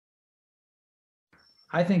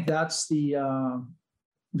I think that's the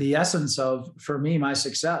essence of, for me, my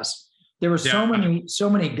success. There were so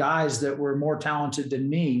many guys that were more talented than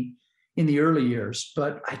me in the early years,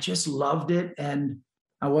 but I just loved it. And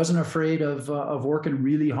I wasn't afraid of working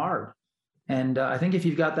really hard. And I think if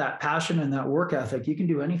you've got that passion and that work ethic, you can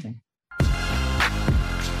do anything.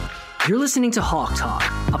 You're listening to Hawk Talk,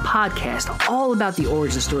 a podcast all about the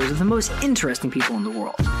origin stories of the most interesting people in the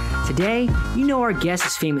world. Today, you know our guest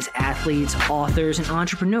is famous athletes, authors, and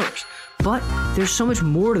entrepreneurs. But there's so much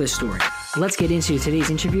more to the story. Let's get into today's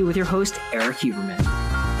interview with your host, Eric Huberman.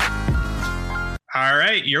 All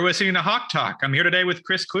right, you're listening to Hawk Talk. I'm here today with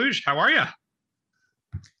Chris Kluge. How are you?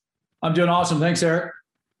 I'm doing awesome. Thanks, Eric.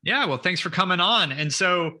 Yeah, well, thanks for coming on. And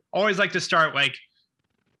so always like to start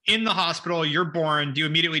in the hospital, you're born. Do you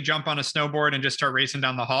immediately jump on a snowboard and just start racing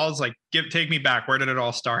down the halls? Take me back. Where did it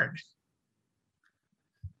all start?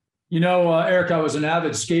 Eric, I was an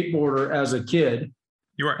avid skateboarder as a kid.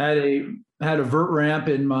 You were. Had a vert ramp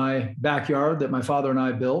in my backyard that my father and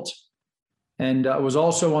I built, and I was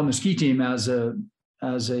also on the ski team as a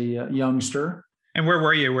youngster. And where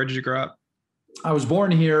were you? Where did you grow up? I was born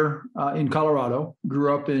here in Colorado.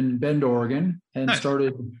 Grew up in Bend, Oregon, and nice.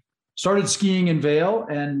 started skiing in Vail,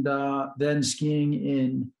 and then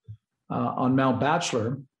skiing on Mount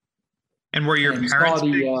Bachelor. And were your parents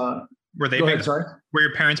were they Go big? Ahead, sorry. Were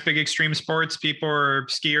your parents big extreme sports people or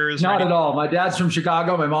skiers? Not at all. My dad's from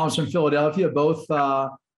Chicago. My mom's from Philadelphia. Both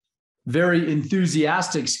very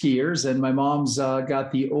enthusiastic skiers, and my mom's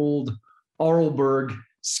got the old Arlberg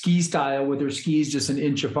ski style with her skis just an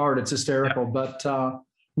inch apart. It's hysterical. Yeah. But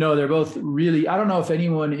no, they're both really. I don't know if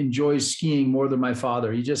anyone enjoys skiing more than my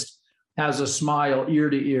father. He just has a smile ear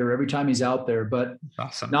to ear every time he's out there. But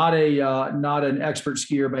awesome. Not an expert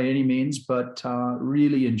skier by any means, but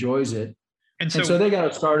really enjoys it. And so they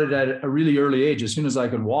got started at a really early age. As soon as I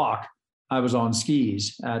could walk, I was on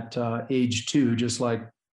skis at age 2, just like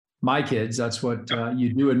my kids. That's what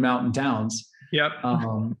you do in mountain towns. Yep.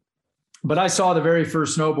 But I saw the very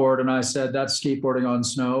first snowboard and I said, that's skateboarding on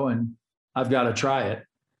snow, and I've got to try it.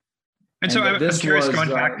 And so I'm curious, going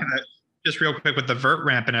back to that just real quick with the vert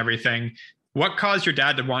ramp and everything, what caused your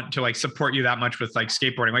dad to want to support you that much with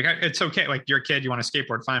skateboarding? It's okay. You're a kid, you want to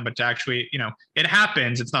skateboard, fine. But to actually, it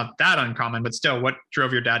happens. It's not that uncommon, but still, what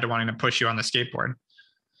drove your dad to wanting to push you on the skateboard?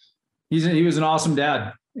 He was an awesome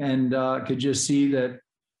dad, and could just see that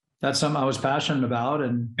that's something I was passionate about.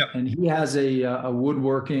 And, yep. And he has a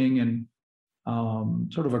woodworking and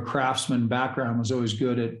sort of a craftsman background, was always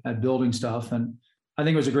good at building stuff. And I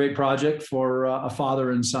think it was a great project for a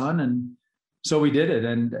father and son. And so we did it.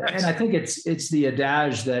 And I think it's the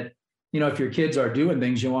adage that, if your kids are doing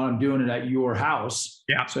things, you want them doing it at your house.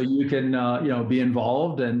 Yeah. So you can, be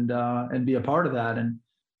involved and be a part of that. And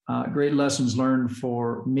great lessons learned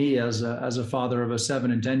for me as a father of a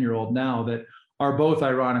 7 and 10-year-old now that are both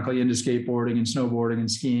ironically into skateboarding and snowboarding and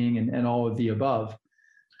skiing and all of the above.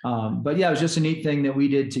 But yeah, it was just a neat thing that we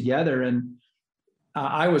did together. And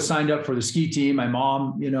I was signed up for the ski team. My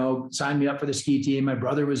mom, signed me up for the ski team. My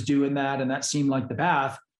brother was doing that, and that seemed like the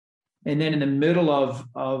path. And then in the middle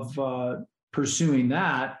of pursuing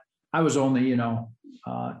that, I was only,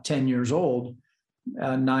 10 years old,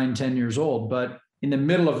 9, 10 years old. But in the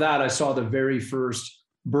middle of that, I saw the very first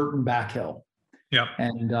Burton Backhill. Yeah.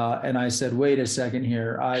 And I said, wait a second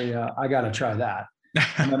here. I got to try that.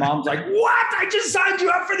 And my mom's like, what? I just signed you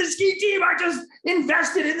up for the ski team. I just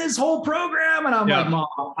invested in this whole program. And I'm like, Mom,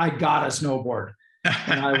 I got a snowboard.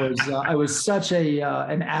 And I was such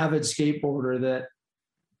an avid skateboarder that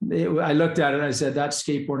I looked at it and I said, that's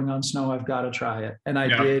skateboarding on snow. I've got to try it. And I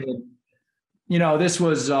did. And, this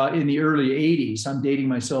was in the early 80s. I'm dating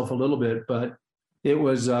myself a little bit, but it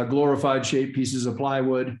was glorified shaped pieces of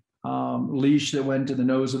plywood, leash that went to the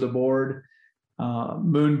nose of the board,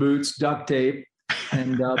 moon boots, duct tape,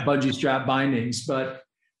 and bungee strap bindings. But,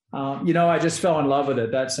 I just fell in love with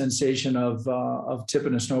it. That sensation of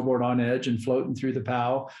tipping a snowboard on edge and floating through the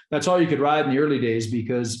POW. That's all you could ride in the early days,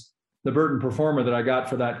 because the Burton Performer that I got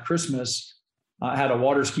for that Christmas had a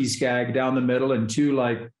water ski skag down the middle and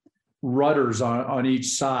 2 rudders on each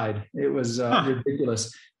side. It was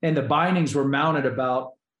ridiculous. And the bindings were mounted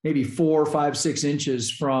about maybe 4, 5, 6 inches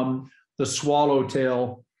from the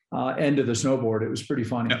swallowtail end of the snowboard. It was pretty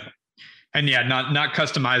funny. Yeah. And not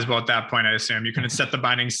customizable at that point, I assume. You can set the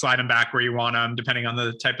bindings, slide them back where you want them, depending on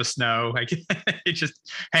the type of snow. It's just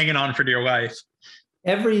hanging on for dear life.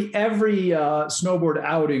 Every snowboard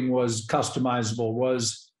outing was customizable,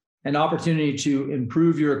 was an opportunity to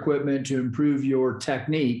improve your equipment, to improve your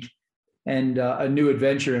technique, and a new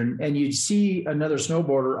adventure. And you'd see another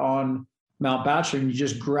snowboarder on Mount Bachelor and you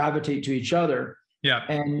just gravitate to each other. Yeah.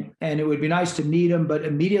 And it would be nice to meet them, but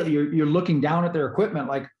immediately you're looking down at their equipment.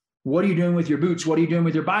 Like, what are you doing with your boots? What are you doing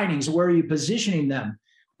with your bindings? Where are you positioning them?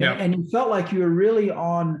 Yeah. And you felt like you were really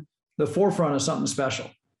on the forefront of something special.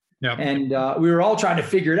 Yeah. And we were all trying to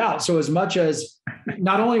figure it out. So as much as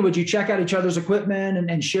not only would you check out each other's equipment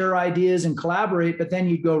and share ideas and collaborate, but then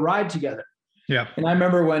you'd go ride together. Yeah. And I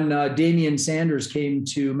remember when Damian Sanders came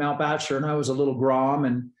to Mount Bachelor and I was a little Grom,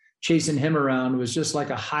 and chasing him around was just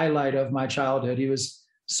like a highlight of my childhood. He was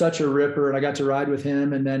such a ripper, and I got to ride with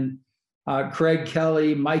him. And then Craig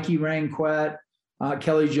Kelly, Mikey Ranquet,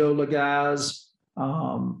 Kelly Joe Lagaz,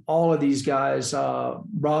 all of these guys,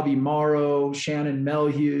 Robbie Morrow, Shannon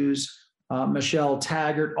Melhuse, Michelle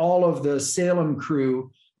Taggart, all of the Salem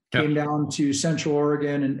crew came down to Central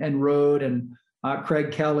Oregon and rode, and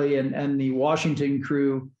Craig Kelly and the Washington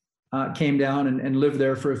crew came down and lived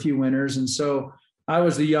there for a few winters. And so I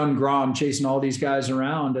was the young Grom chasing all these guys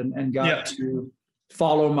around and got to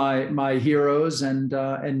follow my heroes and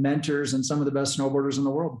mentors and some of the best snowboarders in the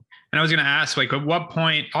world. And I was going to ask, like, at what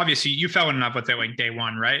point, obviously you fell in love with it like day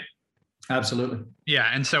one, right? Absolutely. Yeah.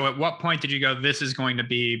 And so at what point did you go, this is going to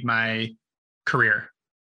be my career?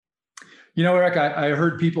 You know, Eric, I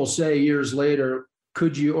heard people say years later,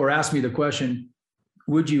 or ask me the question,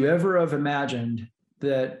 would you ever have imagined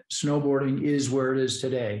that snowboarding is where it is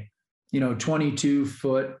today?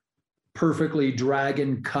 22-foot, perfectly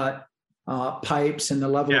dragon cut pipes, and the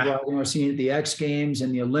level of riding we're seeing at the X Games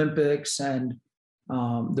and the Olympics, and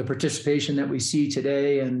the participation that we see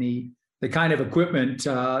today, and the kind of equipment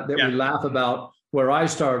that we laugh about where I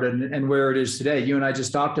started and where it is today. You and I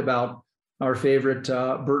just talked about our favorite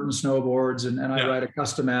Burton snowboards, and I ride a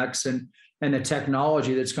Custom X, and the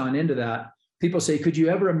technology that's gone into that. People say, could you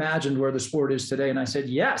ever imagine where the sport is today? And I said,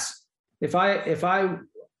 yes. If I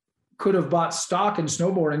could have bought stock in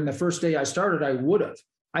snowboarding the first day I started, I would have.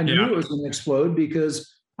 I knew it was going to explode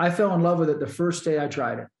because I fell in love with it the first day I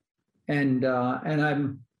tried it. And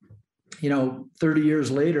I'm, 30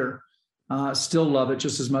 years later, still love it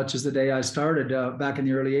just as much as the day I started back in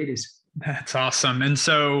the early 80s. That's awesome. And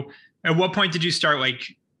so at what point did you start like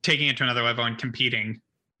taking it to another level and competing?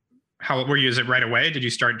 How were you? Is it right away? Did you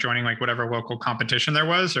start joining like whatever local competition there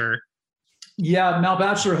was, or? Yeah, Mount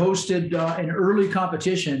Bachelor hosted an early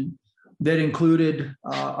competition that included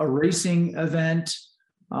a racing event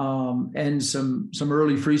and some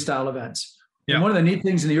early freestyle events. Yeah. And one of the neat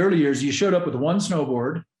things in the early years, you showed up with one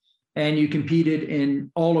snowboard and you competed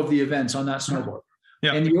in all of the events on that snowboard.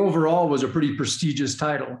 Yeah. And the overall was a pretty prestigious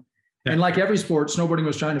title. Yeah. And like every sport, snowboarding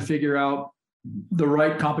was trying to figure out the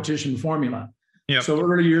right competition formula. Yep. So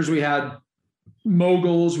early years, we had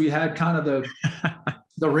moguls, we had kind of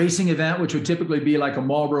the racing event, which would typically be like a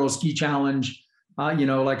Marlboro Ski Challenge,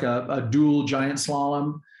 like a dual giant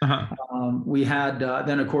slalom. Uh-huh. We had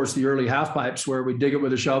then, of course, the early half pipes where we dig it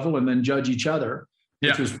with a shovel and then judge each other,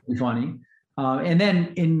 which was pretty funny. And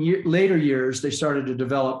then in later years, they started to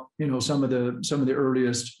develop, some of the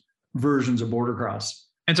earliest versions of border cross.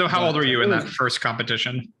 And so how old were you in that first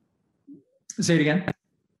competition? Say it again.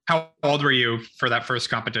 How old were you for that first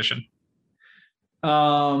competition?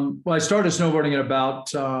 Well, I started snowboarding at about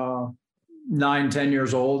 9-10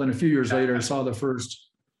 years old. And a few years later, I saw the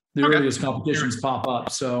earliest competitions pop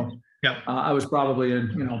up. So I was probably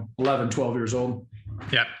in, 11, 12 years old.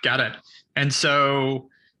 Yeah, got it. And so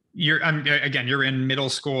you're in middle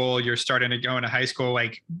school, you're starting to go into high school.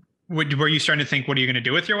 Like, were you starting to think, what are you going to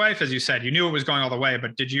do with your life? As you said, you knew it was going all the way,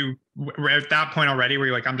 but at that point already, were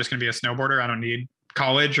you like, I'm just going to be a snowboarder, I don't need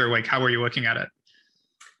college, or like, how were you looking at it?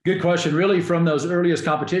 Good question. Really, from those earliest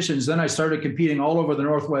competitions, then I started competing all over the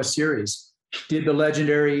Northwest Series. Did the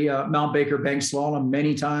legendary Mount Baker Bank Slalom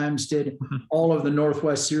many times, did all of the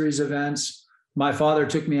Northwest Series events. My father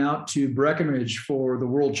took me out to Breckenridge for the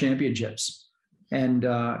World Championships and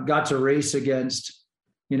got to race against,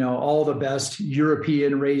 all the best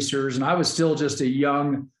European racers. And I was still just a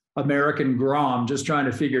young American Grom, just trying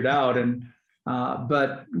to figure it out. And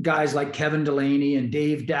but guys like Kevin Delaney and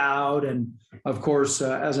Dave Dowd, and of course,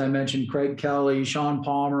 as I mentioned, Craig Kelly, Sean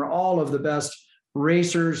Palmer, all of the best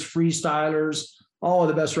racers, freestylers, all of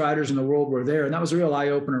the best riders in the world were there. And that was a real eye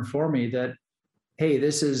opener for me that, hey,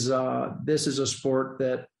 this is a sport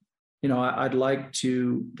that, I'd like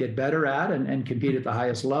to get better at and compete at the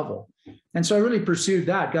highest level. And so I really pursued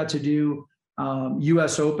that, got to do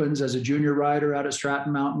U.S. Opens as a junior rider out at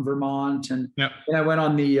Stratton Mountain, Vermont. And I went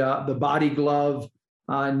on the Body Glove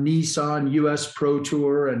Nissan U.S. Pro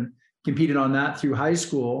Tour and competed on that through high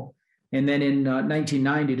school. And then in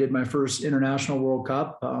 1990, did my first International World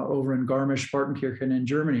Cup over in Garmisch-Partenkirchen in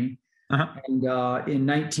Germany. Uh-huh. And in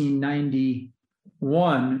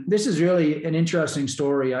 1991, this is really an interesting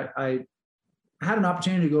story. I had an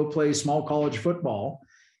opportunity to go play small college football,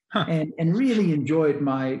 and really enjoyed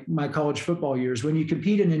my college football years. When you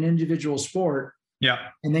compete in an individual sport,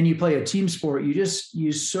 and then you play a team sport,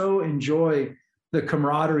 you so enjoy the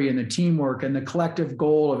camaraderie and the teamwork and the collective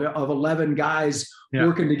goal of 11 guys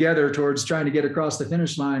working together towards trying to get across the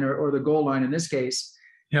finish line or the goal line in this case.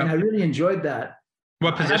 And I really enjoyed that.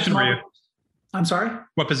 What position were you? I'm sorry?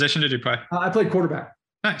 What position did you play? I played quarterback.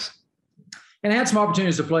 Nice. And I had some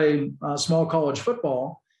opportunities to play small college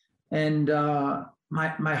football. And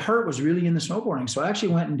my heart was really in the snowboarding. So I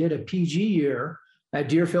actually went and did a PG year at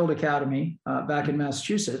Deerfield Academy back in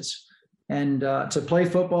Massachusetts, and to play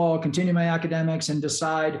football, continue my academics, and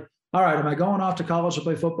decide, all right, am I going off to college to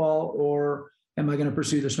play football, or am I going to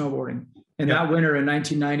pursue the snowboarding? And that winter in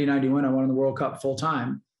 1990-91, I won the World Cup full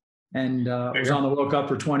time, and was on the World Cup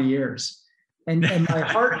for 20 years. And my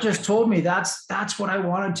heart just told me that's what I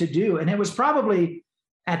wanted to do. And it was probably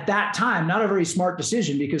at that time not a very smart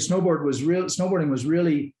decision, because snowboarding was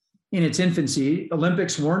really in its infancy.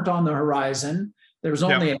 Olympics weren't on the horizon. There was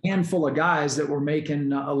only a handful of guys that were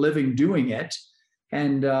making a living doing it.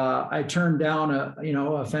 And I turned down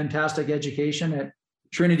a fantastic education at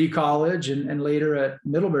Trinity College and later at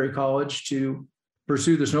Middlebury College to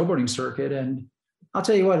pursue the snowboarding circuit. And I'll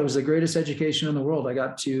tell you what, it was the greatest education in the world. I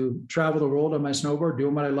got to travel the world on my snowboard,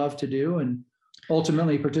 doing what I love to do, and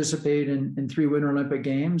ultimately participate in 3 Winter Olympic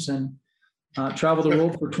Games, and travel the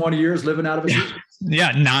world for 20 years, living out of a suit.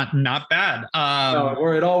 Yeah, not bad.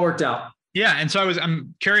 It all worked out. Yeah. And so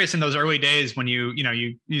I'm curious, in those early days when you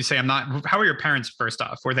say, how are your parents first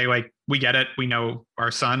off? Were they like, we get it, we know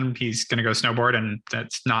our son, he's going to go snowboard and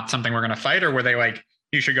that's not something we're going to fight? Or were they like,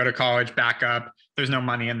 you should go to college, back up, there's no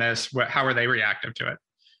money in this? How were they reactive to it?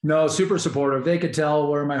 No, super supportive. They could tell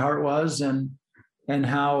where my heart was and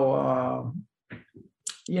how,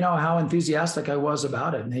 how enthusiastic I was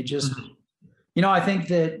about it. And they just, I think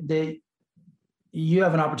that you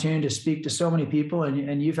have an opportunity to speak to so many people,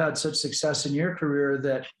 and you've had such success in your career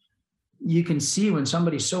that you can see when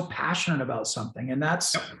somebody's so passionate about something. And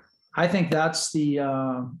I think that's the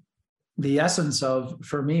essence of,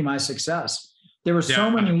 for me, my success. There were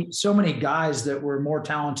so many guys that were more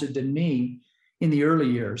talented than me in the early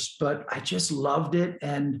years, but I just loved it.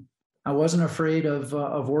 And I wasn't afraid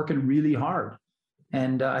of working really hard.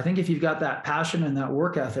 And I think if you've got that passion and that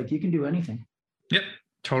work ethic, you can do anything. Yep.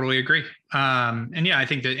 Totally agree. I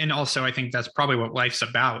think I think that's probably what life's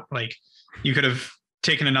about. Like, you could have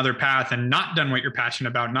taken another path and not done what you're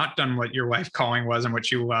passionate about, not done what your life calling was and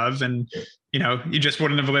what you love. And, you just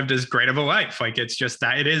wouldn't have lived as great of a life. Like, it's just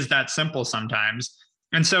that it is that simple sometimes.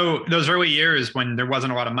 And so those early years when there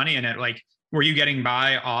wasn't a lot of money in it, like, were you getting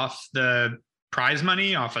by off the prize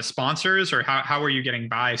money, off of sponsors, or how were you getting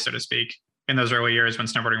by, so to speak, in those early years when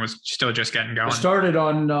snowboarding was still just getting going? I started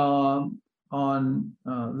on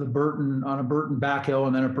a Burton back hill,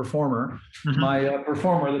 and then a performer. My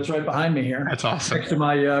performer that's right behind me here. That's awesome. Next to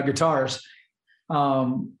my guitars.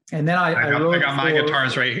 And then I got my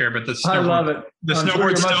guitars right here, but I love it. The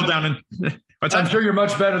snowboard's still down in. I'm sure you're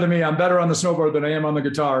much better than me. I'm better on the snowboard than I am on the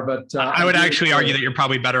guitar, but I would actually argue that you're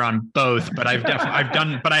probably better on both. But I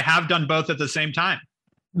have done both at the same time.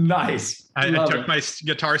 Nice. I took my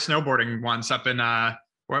guitar snowboarding once up in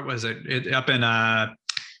what was it? Up in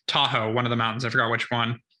Tahoe, one of the mountains. I forgot which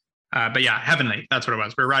one. But yeah, Heavenly. That's what it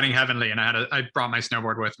was. We were riding Heavenly, and I brought my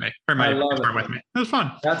snowboard with me, or my guitar with me. It was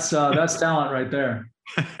fun. That's talent right there.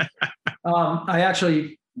 I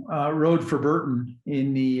actually rode for Burton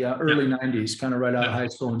in the early 90s, kind of right out of high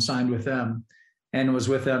school, and signed with them, and was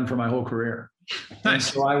with them for my whole career.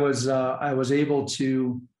 Nice. So I was able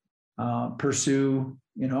to pursue,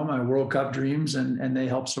 my World Cup dreams, and they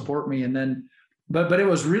helped support me. And then, but it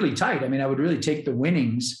was really tight. I mean, I would really take the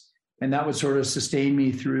winnings, and that would sort of sustain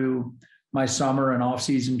me through my summer and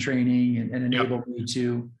off-season training, and enable me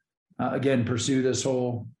to, again, pursue this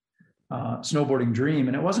whole snowboarding dream.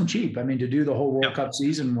 And it wasn't cheap. I mean, to do the whole World Cup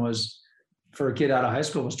season was, for a kid out of high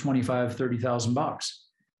school, was $25,000-$30,000.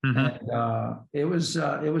 And it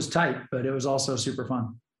was tight, but it was also super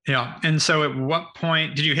fun. Yeah. And so at what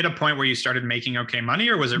point did you hit a point where you started making okay money,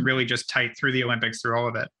 or was it really just tight through the Olympics, through all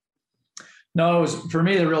of it? No, it was, for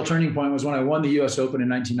me, the real turning point was when I won the US Open in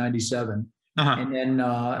 1997. And then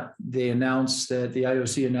the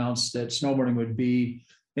IOC announced that snowboarding would be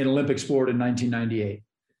an Olympic sport in 1998.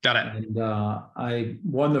 Got it. And I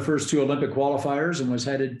won the first 2 Olympic qualifiers and was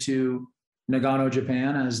headed to Nagano,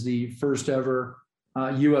 Japan as the first ever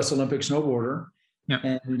US Olympic snowboarder.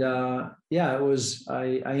 And it was,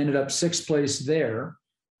 I ended up 6th place there.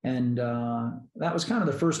 And that was kind of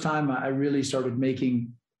the first time I really started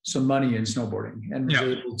making some money in snowboarding, and was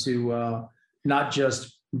able to not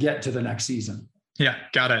just get to the next season. Yeah,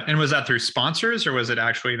 got it. And was that through sponsors or was it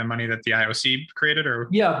actually the money that the IOC created? Or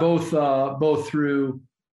yeah, both through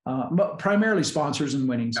primarily sponsors and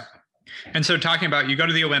winnings. Yeah. And so talking about, you go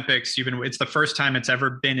to the Olympics, it's the first time it's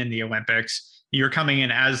ever been in the Olympics. You're coming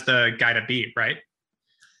in as the guy to beat, right?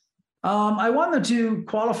 I won the 2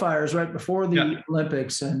 qualifiers right before the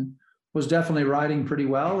Olympics and was definitely riding pretty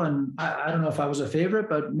well. And I don't know if I was a favorite,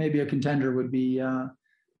 but maybe a contender would be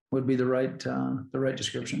the right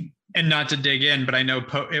description. And not to dig in, but I know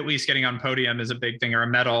at least getting on podium is a big thing, or a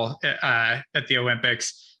medal at the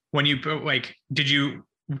Olympics. When you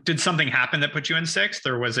did something happen that put you in 6th,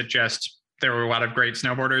 or was it just there were a lot of great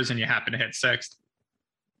snowboarders and you happened to hit 6th?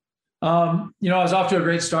 I was off to a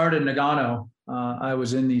great start in Nagano. I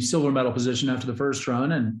was in the silver medal position after the first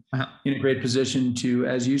run and in a great position to,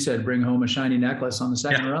 as you said, bring home a shiny necklace on the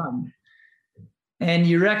second run. And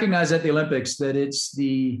you recognize at the Olympics that it's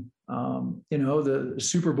the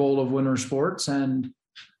Super Bowl of winter sports, and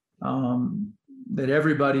that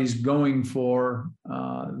everybody's going for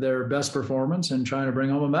their best performance and trying to bring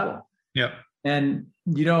home a medal. Yeah. And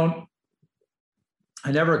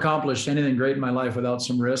I never accomplished anything great in my life without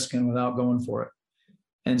some risk and without going for it.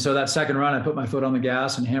 And so that second run, I put my foot on the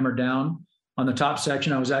gas and hammered down. On the top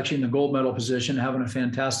section, I was actually in the gold medal position, having a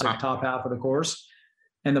fantastic top half of the course.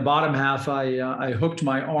 And the bottom half, I hooked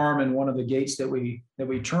my arm in one of the gates that we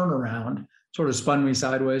turn around, sort of spun me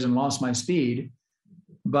sideways and lost my speed.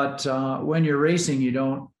 But when you're racing, you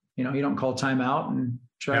don't call timeout and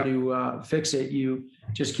try to fix it. You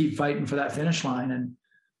just keep fighting for that finish line.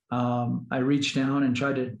 And I reached down and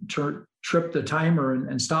tried to trip the timer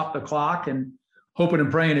and stop the clock, and hoping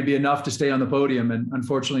and praying it'd be enough to stay on the podium. And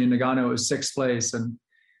unfortunately in Nagano, it was 6th place. And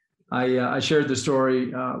I shared the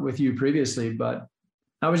story with you previously, but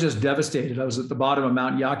I was just devastated. I was at the bottom of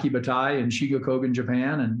Mount Yakibatai in Shigakogen,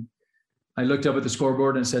 Japan. And I looked up at the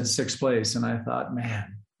scoreboard and it said 6th place. And I thought,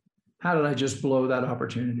 man, how did I just blow that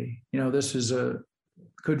opportunity? This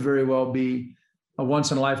could very well be a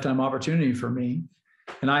once in a lifetime opportunity for me.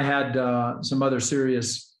 And I had some other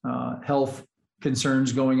serious health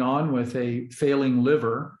concerns going on with a failing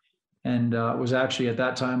liver, and was actually at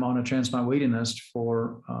that time on a transplant waiting list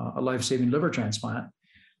for a life-saving liver transplant.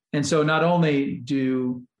 And so not only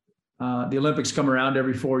do the Olympics come around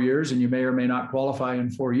every 4 years and you may or may not qualify in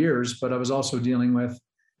 4 years, but I was also dealing with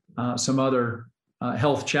some other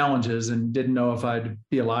health challenges and didn't know if I'd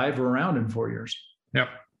be alive or around in 4 years. Yep.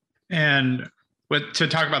 And to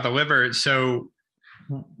talk about the liver, so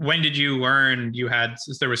when did you learn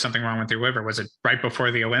there was something wrong with your liver? Was it right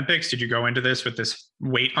before the Olympics? Did you go into this with this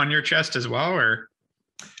weight on your chest as well, or?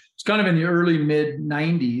 It's kind of in the early mid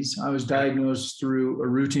 90s. I was diagnosed through a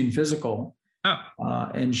routine physical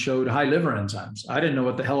and showed high liver enzymes. I didn't know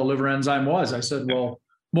what the hell a liver enzyme was. I said, well,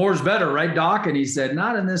 more's better, right, doc? And he said,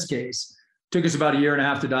 not in this case. Took us about 1.5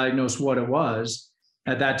 years to diagnose what it was.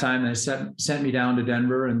 At that time, they sent me down to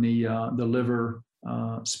Denver and the liver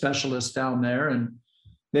specialist down there, and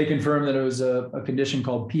they confirmed that it was a condition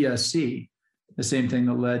called PSC, the same thing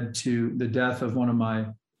that led to the death of one of my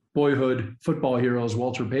boyhood football heroes,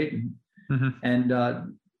 Walter Payton,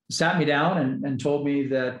 and sat me down and told me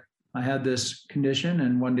that I had this condition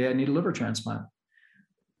and one day I need a liver transplant.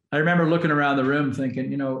 I remember looking around the room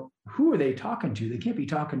thinking, who are they talking to? They can't be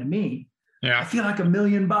talking to me. Yeah. I feel like $1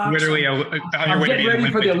 million. Literally, I'm getting ready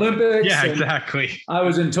for the Olympics. Yeah, exactly. I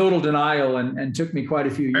was in total denial, and took me quite a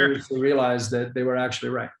few years to realize that they were actually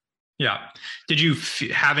right. Yeah. Did you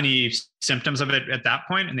have any symptoms of it at that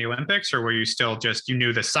point in the Olympics, or were you still you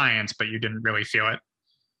knew the science, but you didn't really feel it?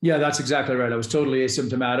 Yeah, that's exactly right. I was totally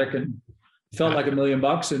asymptomatic and felt like $1 million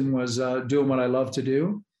and was doing what I love to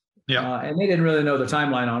do. Yeah. And they didn't really know the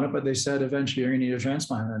timeline on it, but they said eventually you're going to need a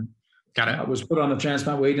transplant. And got it. I was put on the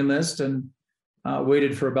transplant waiting list and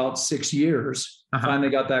waited for about 6 years. Finally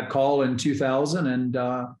got that call in 2000. And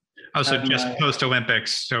so just post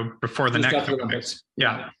Olympics. So before the next Olympics.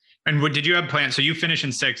 Yeah. And did you have plans? So you finish in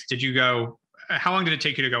 6th. Did you go? How long did it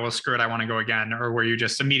take you to go, well, screw it, I want to go again? Or were you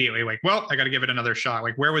just immediately like, well, I got to give it another shot?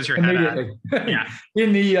 Like, where was your head at? Yeah.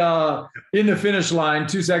 in the finish line,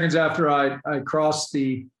 2 seconds after I crossed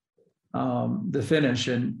the finish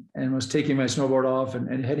and was taking my snowboard off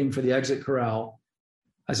and heading for the exit corral,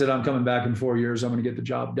 I said, I'm coming back in 4 years. I'm going to get the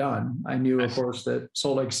job done. I knew, of course, that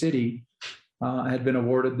Salt Lake City had been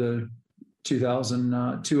awarded the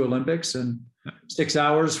 2002 Olympics, and 6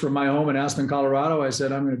 hours from my home in Aspen, Colorado, I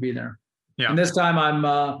said, I'm going to be there. Yeah. And this time I'm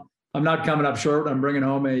not coming up short. I'm bringing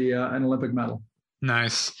home an Olympic medal.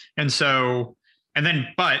 Nice.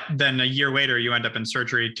 But then a year later, you end up in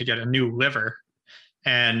surgery to get a new liver.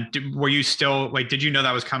 And were you still like, did you know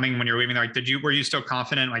that was coming when you were leaving? Like, were you still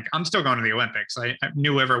confident? Like, I'm still going to the Olympics. I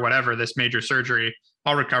new liver, whatever, this major surgery,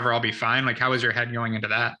 I'll recover. I'll be fine. Like, how was your head going into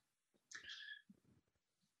that?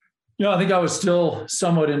 I think I was still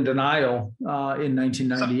somewhat in denial in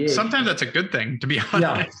 1998. Sometimes that's a good thing, to be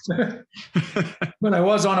honest. Yeah. But I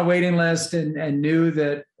was on a waiting list and knew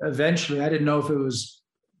that eventually, I didn't know if it was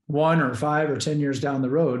 1 or 5 or 10 years down the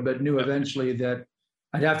road, but knew eventually that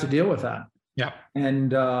I'd have to deal with that. Yeah.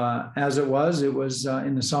 And as it was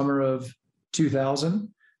in the summer of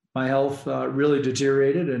 2000, my health really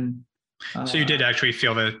deteriorated. And so you did actually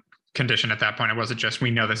feel the condition at that point. It wasn't just,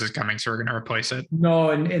 we know this is coming, so we're going to replace it.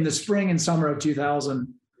 No. And in the spring and summer of 2000,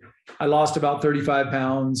 I lost about 35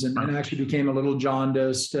 pounds and actually became a little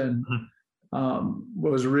jaundiced and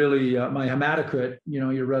was really my hematocrit,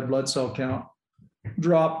 your red blood cell count,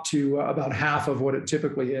 dropped to about half of what it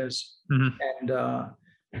typically is. And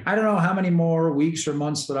I don't know how many more weeks or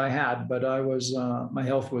months that I had, but my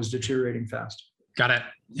health was deteriorating fast. Got it.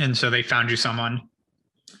 And so they found you someone.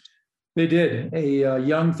 They did. A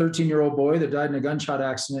young 13-year-old boy that died in a gunshot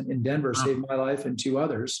accident in Denver saved my life and 2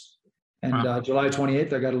 others. And July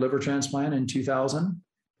 28th, I got a liver transplant in 2000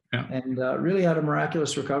 and really had a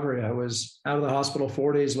miraculous recovery. I was out of the hospital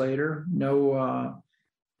 4 days later, no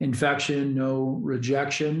infection, no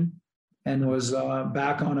rejection, and was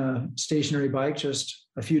back on a stationary bike just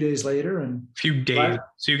a few days later. And few days.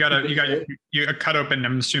 So you got a cut open,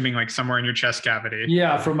 I'm assuming, like somewhere in your chest cavity.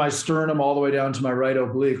 Yeah, from my sternum all the way down to my right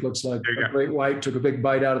oblique. Looks like a great white took a big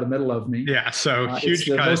bite out of the middle of me. Yeah, so huge. It's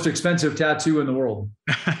the most expensive tattoo in the world.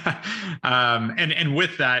 And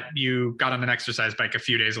with that, you got on an exercise bike a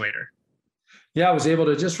few days later. Yeah, I was able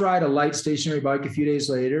to just ride a light stationary bike a few days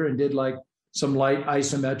later and did like some light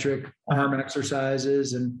isometric arm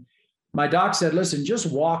exercises. And my doc said, listen,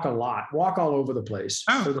 just walk a lot, walk all over the place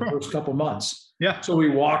for the first couple months. Yeah. So we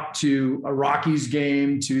walked to a Rockies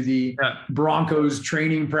game, to the Broncos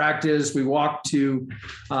training practice. We walked to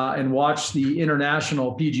and watched the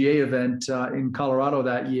international PGA event in Colorado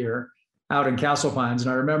that year out in Castle Pines.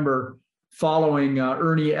 And I remember following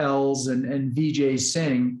Ernie Els and Vijay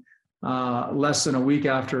Singh less than a week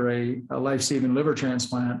after a life-saving liver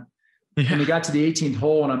transplant. Yeah. And we got to the 18th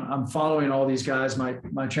hole, and I'm following all these guys.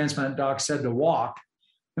 My transplant doc said to walk,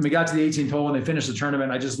 and we got to the 18th hole, and they finished the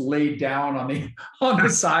tournament. I just laid down on the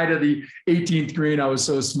side of the 18th green. I was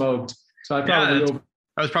so smoked. So I probably that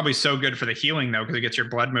was probably so good for the healing, though, because it gets your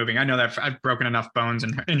blood moving. I know that I've broken enough bones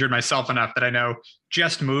and injured myself enough that I know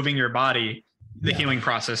just moving your body, the healing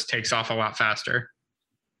process takes off a lot faster.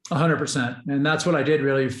 100%, and that's what I did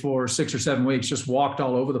really for 6 or 7 weeks. Just walked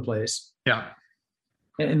all over the place. Yeah.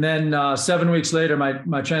 And then 7 weeks later,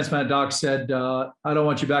 my transplant doc said, I don't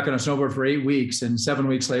want you back on a snowboard for 8 weeks. And 7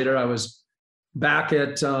 weeks later, I was back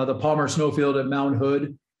at the Palmer Snowfield at Mount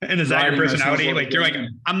Hood. And is that your personality? Like, you're like,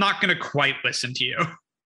 I'm not going to quite listen to you.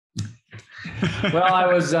 Well,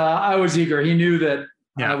 I was eager. He knew that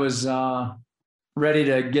I was ready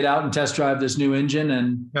to get out and test drive this new engine.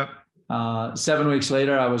 And 7 weeks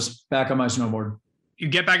later, I was back on my snowboard. You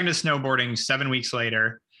get back into snowboarding 7 weeks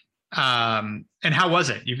later. And how was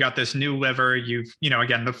it? You've got this new liver.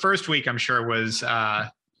 Again, the first week I'm sure was,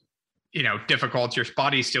 difficult. Your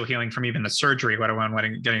body's still healing from even the surgery, let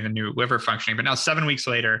alone getting the new liver functioning. But now 7 weeks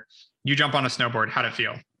later, you jump on a snowboard. How'd it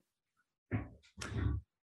feel?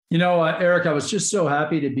 Eric, I was just so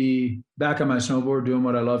happy to be back on my snowboard doing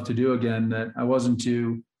what I love to do again, that I wasn't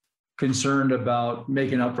too concerned about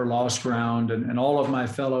making up for lost ground. And all of my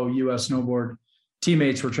fellow U.S. snowboard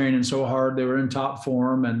teammates were training so hard. They were in top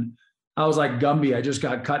form. And I was like Gumby. I just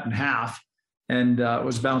got cut in half and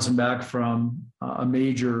was bouncing back from a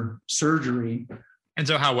major surgery. And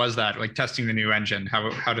so how was that? Like testing the new engine?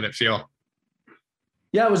 How did it feel?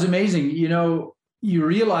 Yeah, it was amazing. You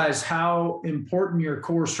realize how important your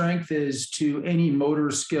core strength is to any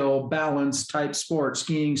motor skill, balance type sport,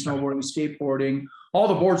 skiing, snowboarding, skateboarding, all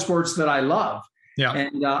the board sports that I love. Yeah.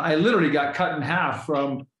 And I literally got cut in half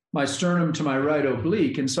from my sternum to my right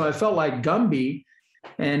oblique. And so I felt like Gumby.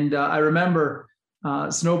 And I remember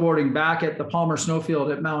snowboarding back at the Palmer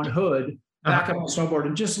Snowfield at Mount Hood, back up on snowboard,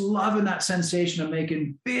 and just loving that sensation of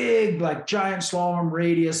making big, like giant slalom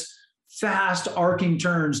radius, fast arcing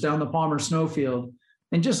turns down the Palmer Snowfield,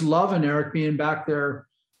 and just loving, Eric, being back there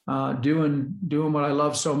doing what I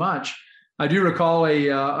love so much. I do recall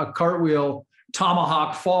a cartwheel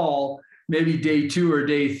tomahawk fall, maybe day 2 or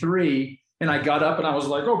day 3. And I got up and I was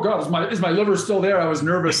like, oh God, is my liver still there? I was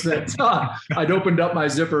nervous that I'd opened up my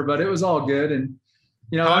zipper, but it was all good. And,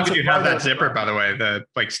 how long did you have that zipper, by the way, the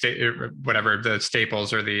the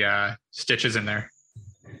staples or the stitches in there?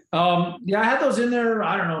 I had those in there,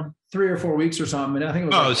 I don't know, 3 or 4 weeks or something. And I think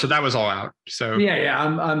it was so that was all out. So yeah,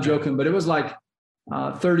 I'm joking, but it was like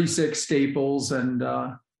 36 staples. And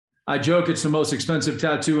I joke it's the most expensive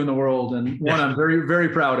tattoo in the world, and one I'm very, very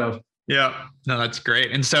proud of. Yeah, no, that's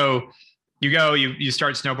great. And so you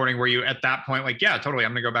start snowboarding. Were you at that point like, yeah, totally,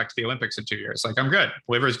 I'm going to go back to the Olympics in 2 years? Like, I'm good.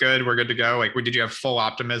 Liver's good. We're good to go. Like, did you have full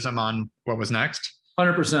optimism on what was next?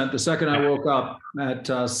 100%. The second I woke up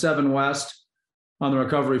at 7 West on the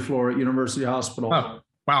recovery floor at University Hospital. Oh,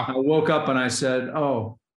 wow. I woke up and I said,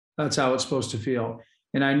 oh, that's how it's supposed to feel.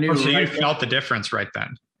 And I knew. So you felt the difference right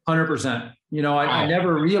then? 100%. You know, I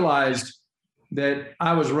never realized that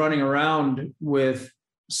I was running around with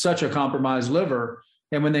such a compromised liver.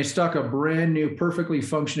 And when they stuck a brand new, perfectly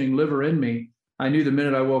functioning liver in me, I knew the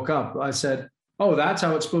minute I woke up. I said, oh, that's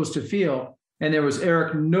how it's supposed to feel. And there was,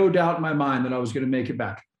 Eric, no doubt in my mind that I was going to make it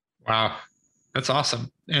back. Wow. That's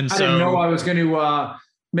awesome. And I didn't know I was going to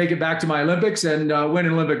make it back to my Olympics and win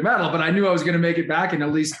an Olympic medal, but I knew I was going to make it back and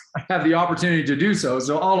at least have the opportunity to do so.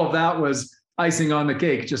 So all of that was icing on the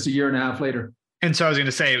cake just a year and a half later. And so I was going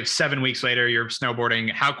to say, 7 weeks later, you're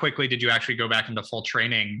snowboarding. How quickly did you actually go back into full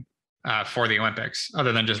training for the Olympics,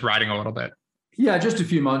 other than just riding a little bit? Yeah, just a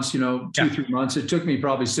few months, 2-3 months. It took me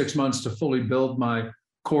probably 6 months to fully build my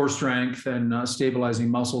core strength and stabilizing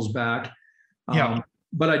muscles back.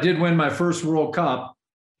 But I did win my first World Cup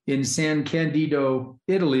in San Candido,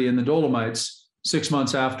 Italy, in the Dolomites, 6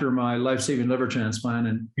 months after my life-saving liver transplant.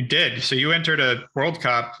 And you did. So you entered a World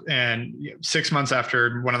Cup, and 6 months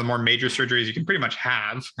after one of the more major surgeries you can pretty much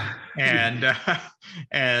have,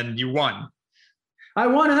 and you won. I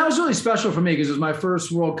won, and that was really special for me because it was my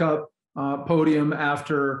first World Cup podium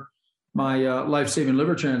after my life-saving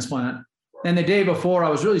liver transplant. And the day before, I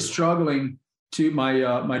was really struggling to,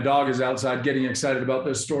 my dog is outside getting excited about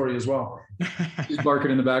this story as well. She's barking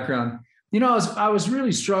in the background. I was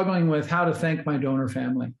really struggling with how to thank my donor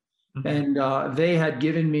family. Mm-hmm. And they had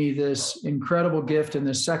given me this incredible gift and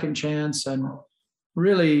this second chance, and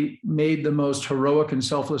really made the most heroic and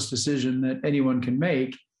selfless decision that anyone can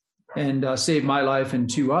make, and saved my life and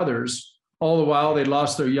 2 others. All the while, they'd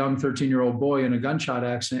lost their young 13-year-old boy in a gunshot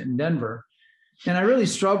accident in Denver. And I really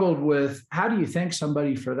struggled with, how do you thank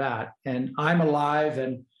somebody for that? And I'm alive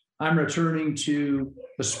and I'm returning to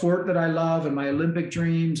the sport that I love and my Olympic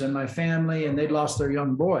dreams and my family, and they'd lost their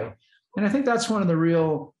young boy. And I think that's one of the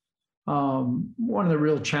real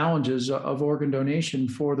challenges of organ donation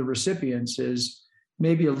for the recipients, is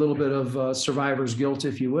maybe a little bit of survivor's guilt,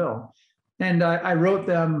 if you will. And I wrote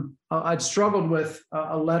them, I'd struggled with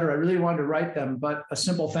a letter. I really wanted to write them, but a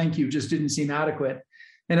simple thank you just didn't seem adequate.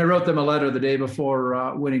 And I wrote them a letter the day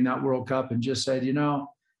before winning that World Cup, and just said,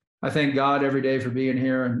 I thank God every day for being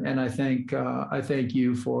here. And I thank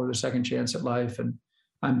you for the second chance at life. And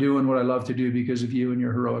I'm doing what I love to do because of you and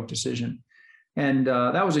your heroic decision. And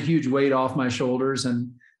that was a huge weight off my shoulders.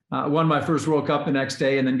 And won my first World Cup the next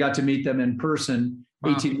day, and then got to meet them in person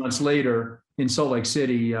 18 months later in Salt Lake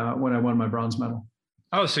City when I won my bronze medal.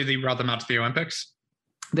 Oh, so they brought them out to the Olympics?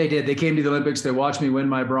 They did. They came to the Olympics. They watched me win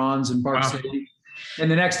my bronze in Park City.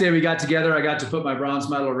 And the next day we got together, I got to put my bronze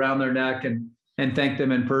medal around their neck and thank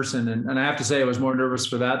them in person. And I have to say, I was more nervous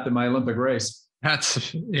for that than my Olympic race. I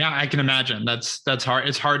can imagine. That's hard.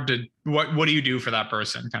 It's hard to, what do you do for that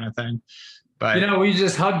person, kind of thing? But we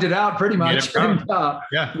just hugged it out pretty much. And,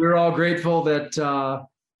 we're all grateful that,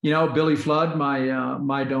 Billy Flood,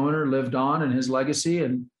 my donor, lived on in his legacy,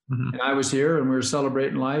 and I was here, and we were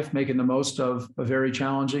celebrating life, making the most of a very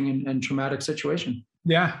challenging and traumatic situation.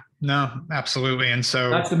 Yeah, no, absolutely. And so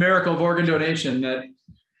that's the miracle of organ donation, that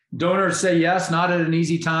donors say yes, not at an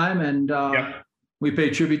easy time. And we pay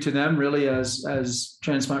tribute to them really as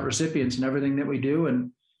transplant recipients and everything that we do,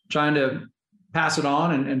 and trying to pass it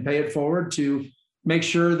on and pay it forward to make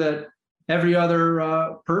sure that every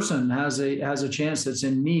other person has a chance that's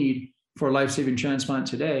in need for a life-saving transplant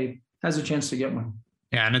today has a chance to get one.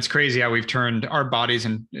 Yeah. And it's crazy how we've turned our bodies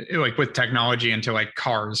and like with technology into like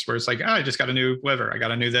cars, where it's like, I just got a new liver. I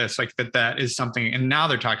got a new this, like that is something. And now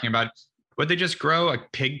they're talking about, would they just grow a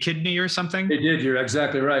pig kidney or something? They did. You're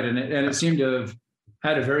exactly right. And it seemed to have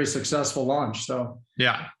had a very successful launch. So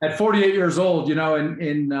yeah, at 48 years old,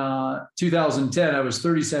 in 2010, I was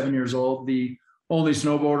 37 years old, the only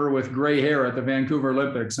snowboarder with gray hair at the Vancouver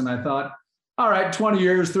Olympics. And I thought, all right, 20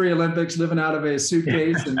 years, 3 Olympics, living out of a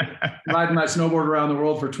suitcase and riding my snowboard around the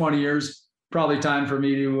world for 20 years, probably time for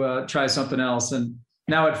me to try something else. And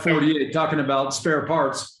now at 48, talking about spare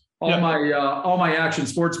parts, all my action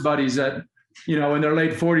sports buddies in their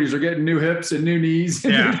late 40s are getting new hips and new knees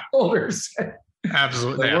and new shoulders.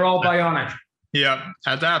 Absolutely. So we're all bionic. Yeah,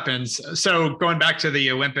 that happens. So going back to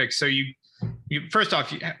the Olympics, so you first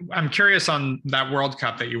off, I'm curious on that World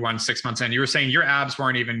Cup that you won 6 months in. You were saying your abs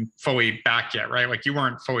weren't even fully back yet, right? Like you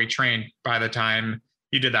weren't fully trained by the time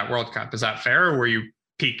you did that World Cup. Is that fair? Or were you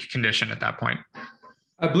peak condition at that point?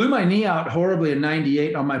 I blew my knee out horribly in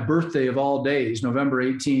 98 on my birthday of all days, November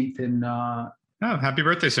 18th. And oh, happy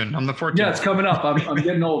birthday soon. I'm the 14th. Yeah, it's coming up. I'm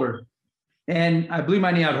getting older. And I blew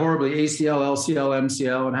my knee out horribly, ACL, LCL,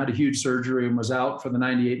 MCL, and had a huge surgery and was out for the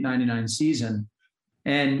 98-99 season.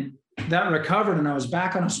 And that recovered, and I was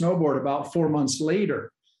back on a snowboard about 4 months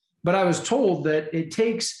later. But I was told that it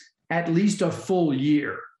takes at least a full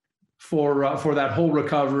year for that whole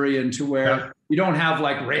recovery, and to where you don't have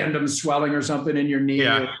like random swelling or something in your knee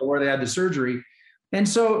or where they had the surgery. And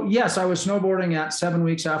so, yes, I was snowboarding at 7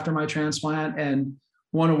 weeks after my transplant and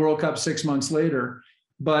won a World Cup 6 months later.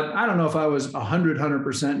 But I don't know if I was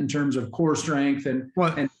 100% in terms of core strength and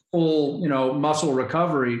full, muscle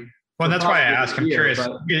recovery. Well, that's why I ask. I'm curious.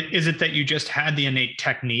 Is it that you just had the innate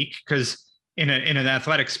technique? Because in an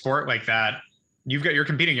athletic sport like that, you're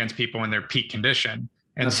competing against people in their peak condition.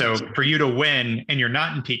 And so for you to win and you're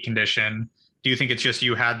not in peak condition, do you think it's just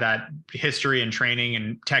you had that history and training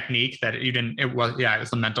and technique that you didn't?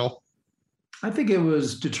 It's the mental. I think it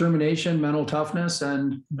was determination, mental toughness,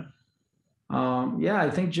 and I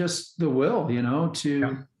think just the will,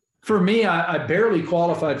 For me, I barely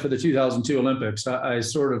qualified for the 2002 Olympics. I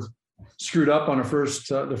sort of screwed up on the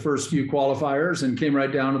first few qualifiers and came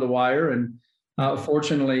right down to the wire, and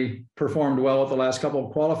fortunately performed well at the last couple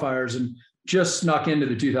of qualifiers and just snuck into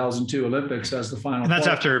the 2002 Olympics as the final. And that's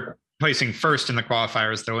after placing first in the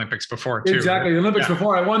qualifiers, the Olympics before too. Exactly. Right? The Olympics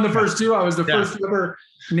before. I won the first two. I was the first ever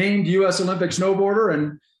named U.S. Olympic snowboarder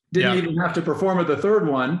and didn't even have to perform at the third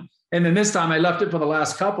one. And then this time I left it for the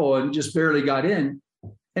last couple and just barely got in.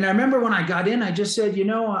 And I remember when I got in, I just said,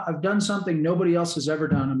 I've done something nobody else has ever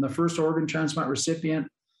done. I'm the first organ transplant recipient,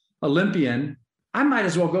 Olympian. I might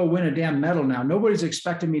as well go win a damn medal now. Nobody's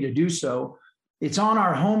expecting me to do so. It's on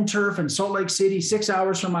our home turf in Salt Lake City, 6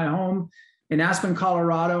 hours from my home in Aspen,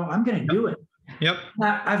 Colorado. I'm going to do it. Yep.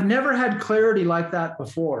 I've never had clarity like that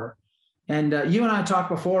before. And you and I talked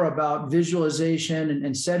before about visualization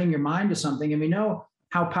and setting your mind to something. And we know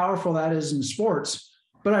how powerful that is in sports.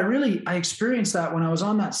 But I experienced that when I was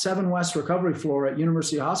on that 7 West recovery floor at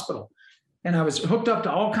University Hospital. And I was hooked up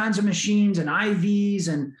to all kinds of machines and IVs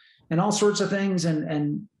and all sorts of things.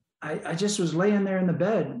 And I just was laying there in the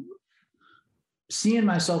bed, seeing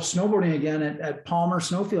myself snowboarding again at Palmer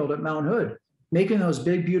Snowfield at Mount Hood, making those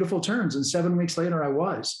big, beautiful turns. And 7 weeks later I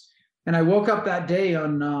was. And I woke up that day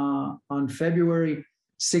on February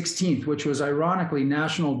 16th, which was ironically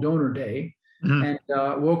National Donor Day. Mm-hmm.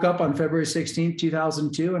 And woke up on February 16th,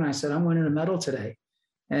 2002. And I said, I'm winning a medal today.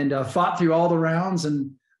 And fought through all the rounds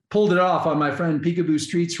and pulled it off on my friend Peekaboo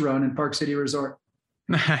Streets run in Park City Resort.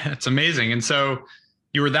 It's amazing. And so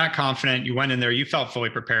you were that confident, you went in there, you felt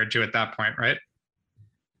fully prepared to at that point, right?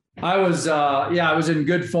 I was, I was in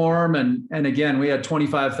good form. And again, we had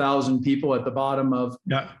 25,000 people at the bottom of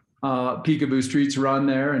Peekaboo Streets run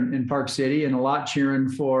there in Park City, and a lot cheering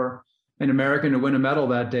for an American to win a medal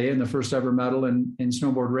that day, and the first ever medal in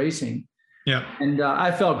snowboard racing. Yeah. And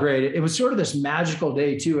I felt great. It was sort of this magical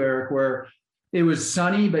day too, Eric, where it was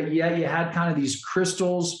sunny, but yet you had kind of these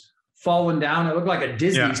crystals falling down. It looked like a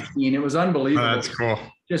Disney scene. It was unbelievable. Oh, that's cool.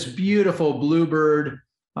 Just beautiful bluebird,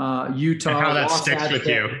 Utah. And how that sticks with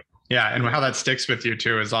you. Yeah. And how that sticks with you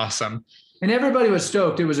too is awesome. And everybody was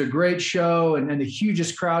stoked. It was a great show and the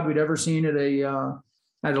hugest crowd we'd ever seen at an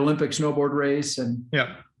Olympic snowboard race. And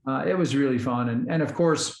it was really fun. And of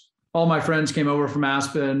course, all my friends came over from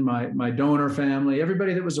Aspen, my donor family,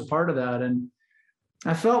 everybody that was a part of that. And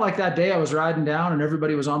I felt like that day I was riding down and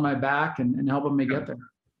everybody was on my back and helping me get there.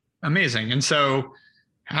 Amazing. And so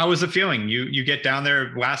how was the feeling? You get down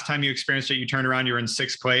there. Last time you experienced it, you turned around, you were in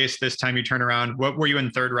 6th place. This time you turn around. What were you in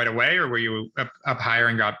 3rd right away, or were you up higher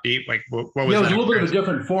and got beat? Like what was that? It was a little bit of a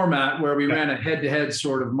different format where we ran a head-to-head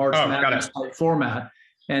sort of March Madness type format.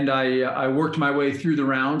 And I worked my way through the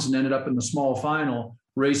rounds and ended up in the small final,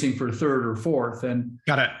 racing for 3rd or 4th. And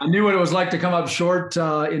I knew what it was like to come up short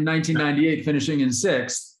in 1998, finishing in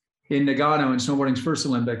 6th in Nagano in snowboarding's first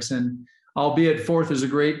Olympics. And albeit 4th is a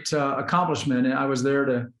great accomplishment, and I was there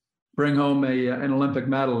to bring home an Olympic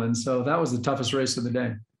medal. And so that was the toughest race of the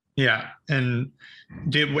day. Yeah. And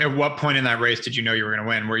at what point in that race did you know you were going to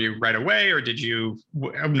win? Were you right away, or did you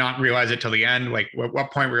not realize it till the end? Like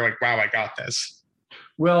what point were you like, wow, I got this?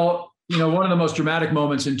 Well, one of the most dramatic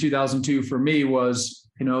moments in 2002 for me was,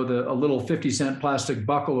 a little 50-cent plastic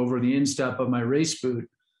buckle over the instep of my race boot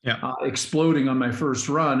exploding on my first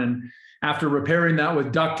run. And after repairing that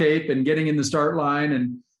with duct tape and getting in the start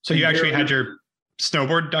line. So you actually had your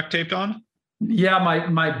snowboard duct taped on? Yeah,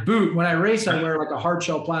 my boot. When I race, I wear like a hard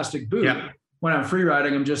shell plastic boot. Yeah. When I'm free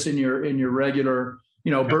riding, I'm just in your regular,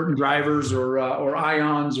 Burton drivers or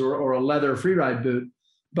Ions or a leather free ride boot.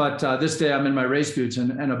 But this day I'm in my race boots,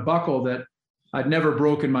 and a buckle that I'd never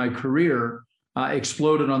broken in my career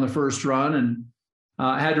exploded on the first run, and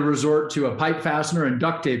I had to resort to a pipe fastener and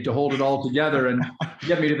duct tape to hold it all together and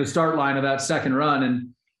get me to the start line of that second run. And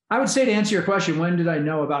I would say, to answer your question, when did I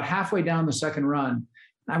know? About halfway down the second run,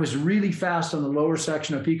 I was really fast on the lower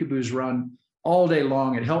section of Peekaboo's run all day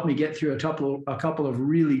long. It helped me get through a couple of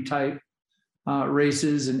really tight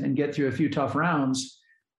races and get through a few tough rounds.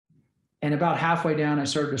 And about halfway down, I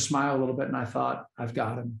started to smile a little bit, and I thought, I've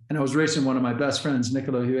got him. And I was racing one of my best friends,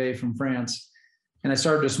 Nicolas Huet from France. And I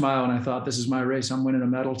started to smile, and I thought, this is my race. I'm winning a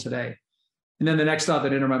medal today. And then the next thought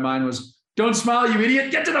that entered my mind was, don't smile, you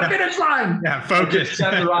idiot. Get to the finish line. Yeah, focus.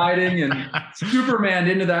 Kept riding and Superman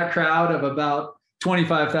into that crowd of about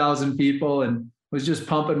 25,000 people, and was just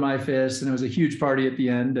pumping my fist. And it was a huge party at the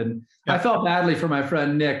end. And I felt badly for my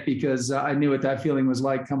friend Nick, because I knew what that feeling was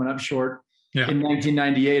like coming up short in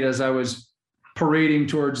 1998 as I was parading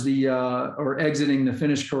towards or exiting the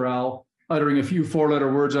finish corral, uttering a few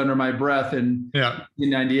 4-letter words under my breath in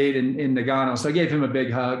 1998 in Nagano. So I gave him a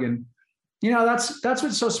big hug. And, that's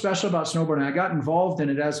what's so special about snowboarding. I got involved in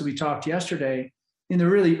it, as we talked yesterday, in the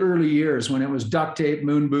really early years when it was duct tape,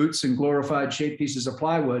 moon boots, and glorified shaped pieces of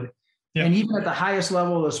plywood. Yep. And even at the highest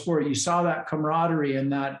level of the sport, you saw that camaraderie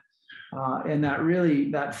and that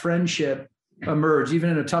friendship emerge. Even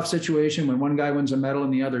in a tough situation, when one guy wins a medal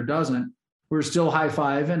and the other doesn't, we're still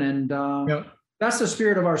high-fiving. And that's the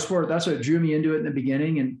spirit of our sport. That's what drew me into it in the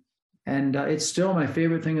beginning. And it's still my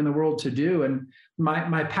favorite thing in the world to do. And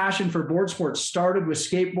my passion for board sports started with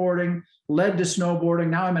skateboarding, led to snowboarding.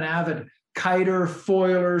 Now I'm an avid kiter,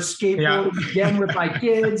 foiler, skateboarding again with my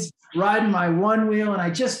kids, riding my one wheel. And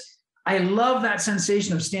I love that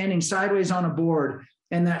sensation of standing sideways on a board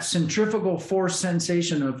and that centrifugal force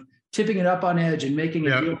sensation of tipping it up on edge and making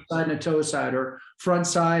a heel side and a toe side, or front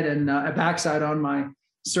side and a back side on my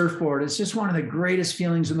surfboard. It's just one of the greatest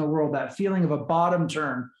feelings in the world, that feeling of a bottom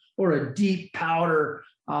turn or a deep powder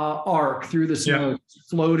arc through the snow,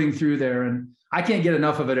 floating through there. And I can't get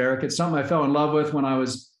enough of it, Eric. It's something I fell in love with when I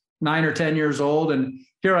was 9 or 10 years old. And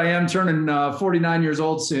here I am turning 49 years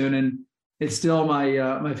old soon. And it's still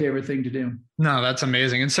my favorite thing to do. No, that's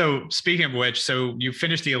amazing. And so, speaking of which, so you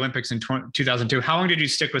finished the Olympics in 2002. How long did you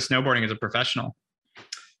stick with snowboarding as a professional?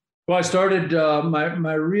 Well, I started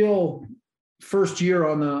my real first year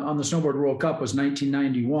on the Snowboard World Cup was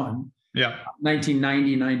 1991. Yeah,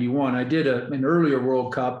 1990-91. I did an earlier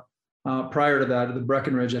World Cup prior to that at the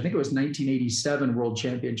Breckenridge. I think it was 1987 World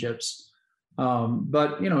Championships.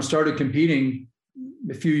 But started competing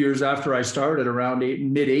a few years after I started, around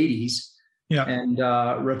mid 80s. Yeah, and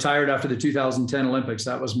retired after the 2010 Olympics.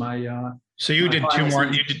 That was my. So you did two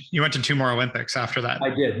more. You went to two more Olympics after that. I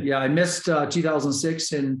did. Yeah, I missed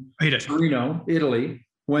 2006 in Torino, Italy.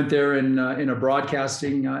 Went there in a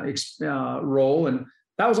broadcasting role, and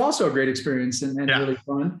that was also a great experience and really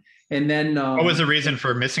fun. And then, what was the reason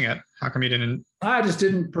for missing it? How come you didn't? I just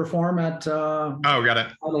didn't perform at. Got it.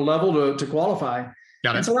 On a level to qualify.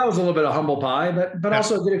 Got it. And so that was a little bit of humble pie, but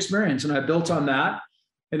also a good experience, and I built on that.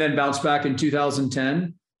 And then bounced back in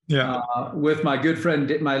 2010 with my good friend,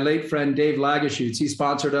 my late friend, Dave Lagashoots. He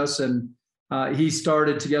sponsored us, and he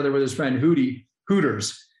started together with his friend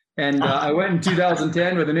Hooters. And I went in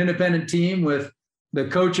 2010 with an independent team with the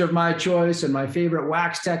coach of my choice and my favorite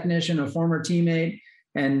wax technician, a former teammate,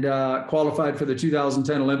 and qualified for the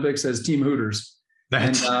 2010 Olympics as Team Hooters.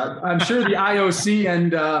 And I'm sure the IOC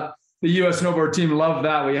and the U.S. snowboard team loved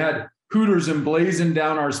that. We had Hooters emblazoned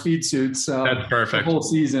down our speed suits. That's perfect. The whole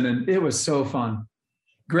season, and it was so fun.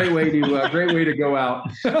 Great way to go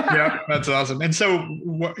out. Yeah, that's awesome. And so,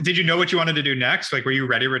 did you know what you wanted to do next? Like, were you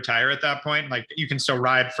ready to retire at that point? Like, you can still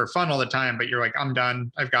ride for fun all the time, but you're like, I'm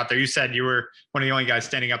done. I've got there. You said you were one of the only guys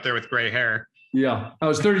standing up there with gray hair. Yeah, I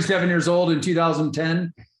was 37 years old in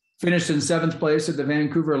 2010. Finished in 7th place at the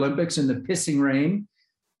Vancouver Olympics in the pissing rain.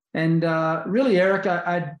 And really, Eric,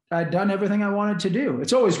 I'd done everything I wanted to do.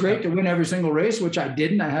 It's always great to win every single race, which I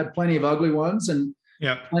didn't. I had plenty of ugly ones and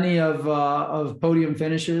plenty of podium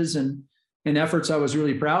finishes and efforts I was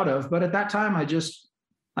really proud of. But at that time,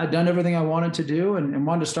 I'd done everything I wanted to do and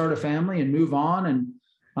wanted to start a family and move on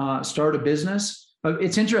and start a business.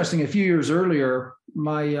 It's interesting. A few years earlier,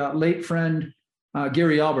 my late friend,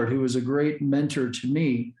 Gary Albert, who was a great mentor to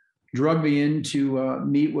me, drugged me in to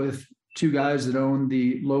meet with two guys that owned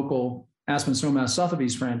the local Aspen Snowmass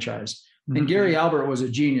Sotheby's franchise. Mm-hmm. And Gary Albert was a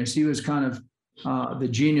genius. He was kind of the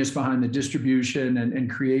genius behind the distribution and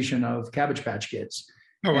creation of Cabbage Patch Kids.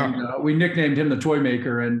 Oh, wow. And we nicknamed him the Toy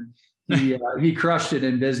Maker, and he crushed it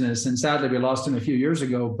in business. And sadly, we lost him a few years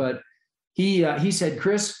ago. But he said,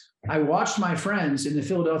 Chris, I watched my friends in the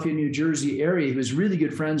Philadelphia, New Jersey area. He was really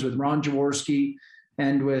good friends with Ron Jaworski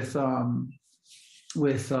and with the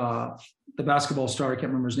basketball star. I can't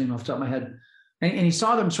remember his name off the top of my head. And he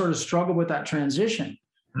saw them sort of struggle with that transition.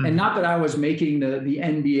 Mm-hmm. And not that I was making the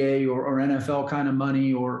NBA or NFL kind of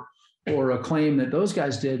money or acclaim that those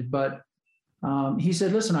guys did, but he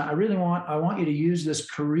said, listen, I want you to use this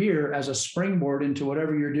career as a springboard into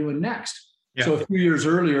whatever you're doing next. Yeah. So a few years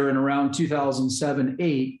earlier, in around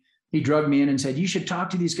 2007-8, he drugged me in and said, you should talk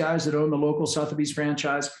to these guys that own the local Sotheby's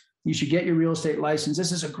franchise. You should get your real estate license.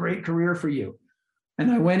 This is a great career for you. And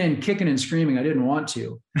I went in kicking and screaming. I didn't want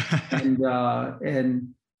to.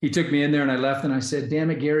 And he took me in there, and I left, and I said, damn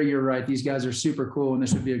it, Gary, you're right. These guys are super cool, and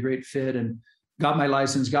this would be a great fit. And got my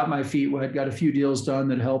license, got my feet wet, got a few deals done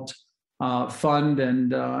that helped fund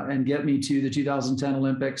and get me to the 2010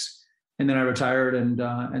 Olympics. And then I retired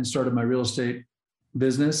and started my real estate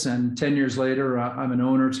business. And 10 years later, I'm an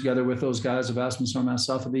owner together with those guys of Aspen Snowmass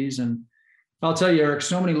Sotheby's. And I'll tell you, Eric,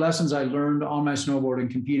 so many lessons I learned on my snowboard and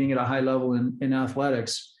competing at a high level in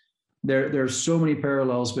athletics. There's so many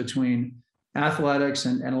parallels between athletics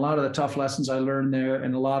and a lot of the tough lessons I learned there,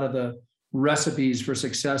 and a lot of the recipes for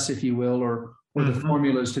success, if you will, or the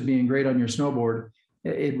formulas to being great on your snowboard.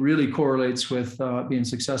 It really correlates with being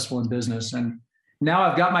successful in business. And now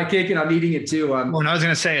I've got my cake and I'm eating it too. Well, and I was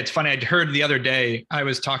going to say, it's funny. I'd heard the other day, I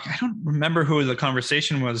was talking, I don't remember who the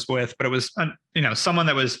conversation was with, but it was, someone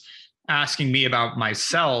that was asking me about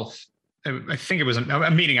myself. I think it was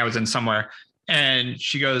a meeting I was in somewhere. And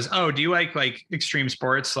she goes, oh, do you like extreme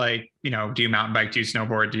sports? Like, do you mountain bike? Do you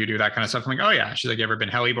snowboard? Do you do that kind of stuff? I'm like, oh yeah. She's like, you ever been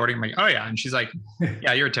heliboarding? I'm like, oh yeah. And she's like,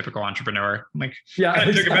 yeah, you're a typical entrepreneur. I'm like, yeah, I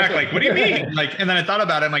took it back. Like, what do you mean? Like, and then I thought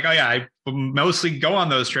about it. I'm like, oh yeah, I mostly go on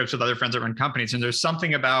those trips with other friends that run companies. And there's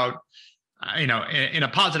something about, in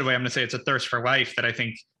a positive way, I'm going to say it's a thirst for life that I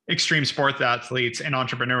think extreme sports athletes and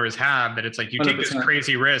entrepreneurs have, that it's like, you 100%. Take this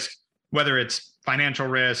crazy risk, whether it's financial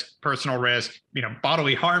risk, personal risk,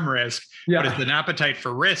 bodily harm risk, but it's an appetite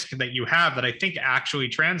for risk that you have that I think actually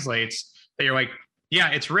translates, that you're like, yeah,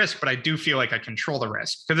 it's risk, but I do feel like I control the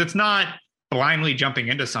risk, because it's not blindly jumping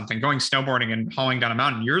into something, going snowboarding and hauling down a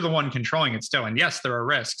mountain. You're the one controlling it still. And yes, there are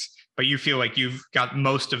risks, but you feel like you've got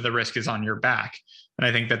most of the risk is on your back. And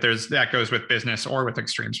I think that that goes with business or with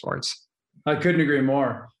extreme sports. I couldn't agree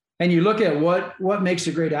more. And you look at what makes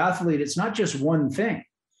a great athlete. It's not just one thing.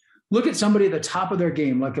 Look at somebody at the top of their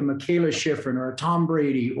game, like a Michaela Schifrin or a Tom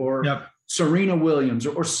Brady or Serena Williams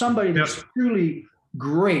or somebody that's truly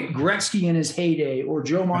great, Gretzky in his heyday, or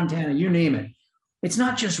Joe Montana, you name it. It's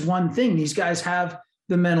not just one thing. These guys have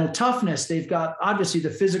the mental toughness. They've got obviously the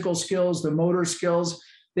physical skills, the motor skills.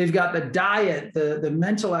 They've got the diet, the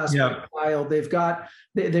mental aspect. They've got,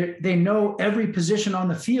 they know every position on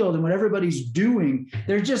the field and what everybody's doing.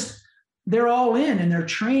 They're all in and they're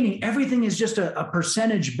training. Everything is just a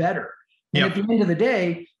percentage better. And at the end of the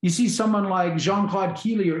day, you see someone like Jean-Claude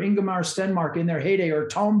Keely or Ingemar Stenmark in their heyday, or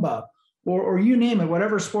Tomba, or you name it,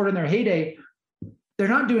 whatever sport in their heyday, they're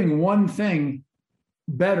not doing one thing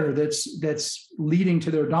better that's leading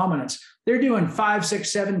to their dominance. They're doing 5,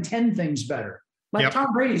 6, 7, 10 things better. Like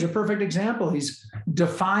Tom Brady's a perfect example. He's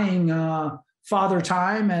defying father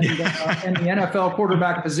time and the NFL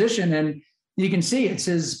quarterback position. And you can see it's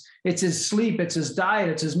his sleep, it's his diet,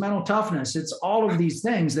 it's his mental toughness. It's all of these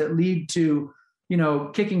things that lead to,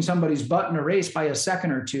 kicking somebody's butt in a race by a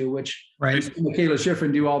second or two, which Michaela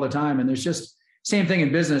Schifrin do all the time. And there's just same thing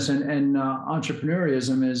in business and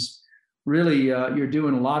entrepreneurism is really, you're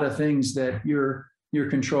doing a lot of things that you're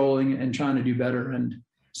controlling and trying to do better. And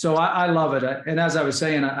so I love it. And as I was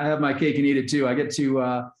saying, I have my cake and eat it too. I get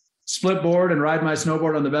to split board and ride my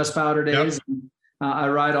snowboard on the best powder days. I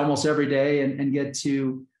ride almost every day and get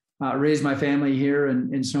to raise my family here in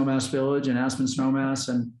Snowmass Village and Aspen Snowmass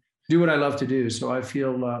and do what I love to do. So I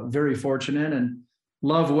feel very fortunate and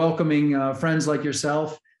love welcoming friends like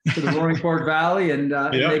yourself to the Roaring Fork Valley and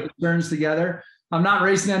making turns together. I'm not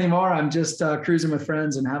racing anymore. I'm just cruising with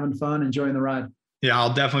friends and having fun, enjoying the ride. Yeah,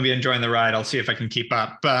 I'll definitely be enjoying the ride. I'll see if I can keep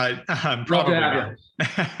up, but probably not.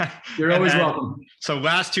 You're always welcome. So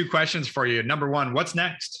last two questions for you. Number one, what's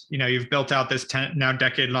next? You've built out this now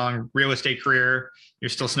decade-long real estate career. You're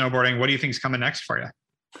still snowboarding. What do you think is coming next for you?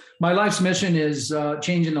 My life's mission is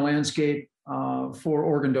changing the landscape for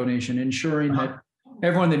organ donation, ensuring that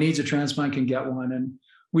everyone that needs a transplant can get one. And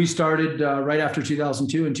we started right after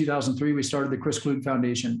 2002. In 2003, we started the Chris Klug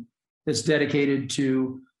Foundation that's dedicated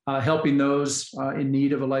to helping those in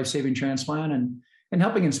need of a life-saving transplant and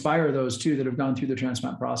helping inspire those too that have gone through the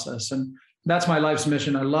transplant process. And that's my life's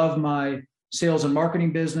mission. I love my sales and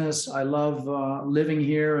marketing business. I love living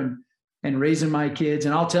here and raising my kids.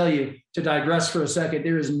 And I'll tell you, to digress for a second,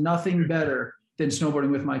 there is nothing better than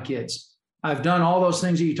snowboarding with my kids. I've done all those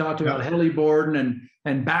things that you talked about, heliboarding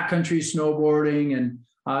and backcountry snowboarding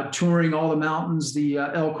and touring all the mountains, the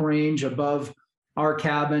Elk Range above our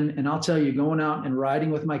cabin. And I'll tell you, going out and riding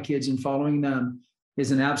with my kids and following them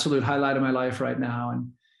is an absolute highlight of my life right now.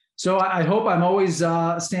 And so I hope I'm always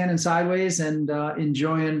standing sideways and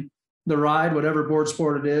enjoying the ride, whatever board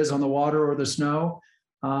sport it is, on the water or the snow.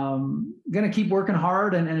 Going to keep working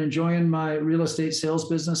hard and enjoying my real estate sales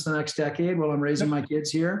business the next decade while I'm raising my kids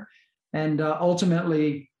here. And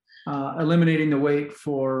ultimately eliminating the wait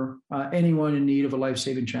for anyone in need of a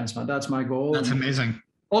life-saving transplant. That's my goal. That's amazing.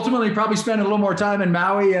 Ultimately, probably spend a little more time in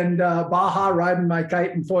Maui and Baja riding my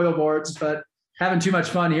kite and foil boards, but having too much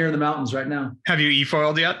fun here in the mountains right now. Have you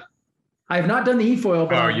e-foiled yet? I have not done the e-foil,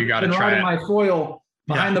 but you got to I've been riding my foil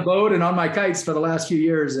behind the boat and on my kites for the last few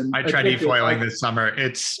years. And I tried e-foiling this summer.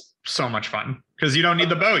 It's so much fun because you don't need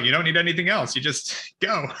the boat. You don't need anything else. You just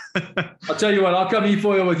go. I'll tell you what, I'll come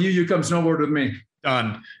e-foil with you. You come snowboard with me.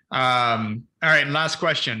 Done. All right. And last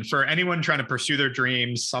question for anyone trying to pursue their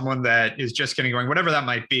dreams, someone that is just getting going, whatever that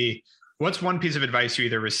might be. What's one piece of advice you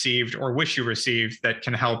either received or wish you received that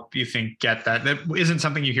can help you think get that? That isn't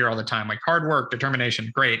something you hear all the time, like hard work,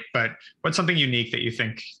 determination, great. But what's something unique that you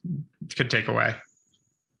think could take away?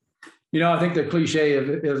 I think the cliche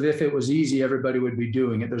of if it was easy, everybody would be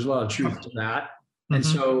doing it. There's a lot of truth to that. Mm-hmm. And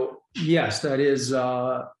so, yes, that is,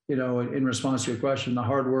 in response to your question, the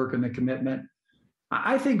hard work and the commitment.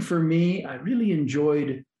 I think for me, I really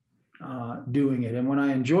enjoyed doing it. And when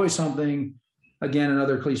I enjoy something, again,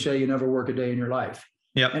 another cliche, you never work a day in your life.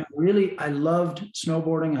 Yeah. And really, I loved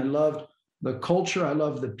snowboarding. I loved the culture. I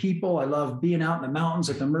loved the people. I loved being out in the mountains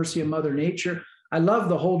at the mercy of Mother Nature. I loved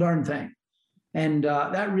the whole darn thing. And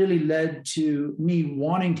that really led to me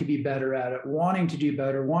wanting to be better at it, wanting to do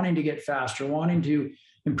better, wanting to get faster, wanting to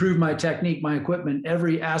improve my technique, my equipment,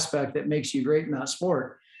 every aspect that makes you great in that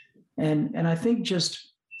sport. And I think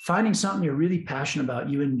just finding something you're really passionate about,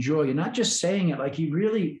 you enjoy, you're not just saying it, like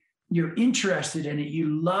you're interested in it,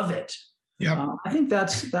 you love it. Yeah. I think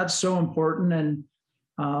that's so important.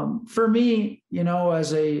 And for me,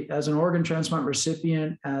 as an organ transplant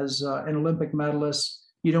recipient, as an Olympic medalist,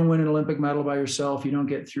 you don't win an Olympic medal by yourself. You don't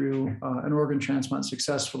get through an organ transplant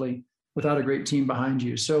successfully without a great team behind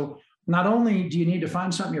you. So not only do you need to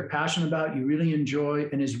find something you're passionate about, you really enjoy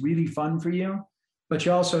and is really fun for you, but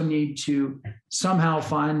you also need to somehow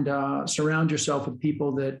surround yourself with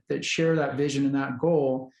people that share that vision and that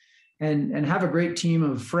goal, and have a great team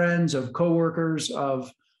of friends, of coworkers,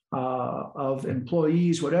 of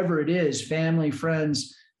employees, whatever it is, family,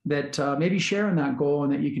 friends that maybe share in that goal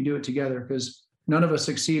and that you can do it together, because none of us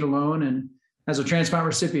succeed alone. And as a transplant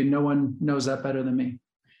recipient, no one knows that better than me.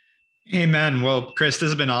 Amen. Well, Chris, this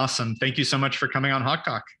has been awesome. Thank you so much for coming on Hawk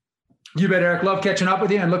Talk. You bet, Eric. Love catching up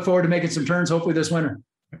with you and look forward to making some turns, hopefully this winter.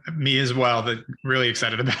 Me as well. Really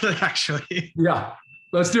excited about it, actually. Yeah,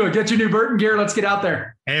 let's do it. Get your new Burton gear. Let's get out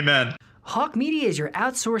there. Amen. Hawk Media is your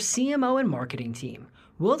outsourced CMO and marketing team.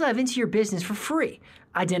 We'll dive into your business for free,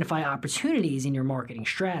 identify opportunities in your marketing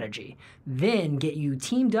strategy, then get you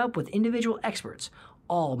teamed up with individual experts,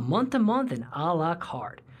 all month to month and a la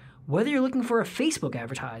carte. Whether you're looking for a Facebook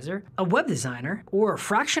advertiser, a web designer, or a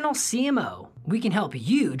fractional CMO, we can help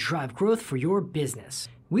you drive growth for your business.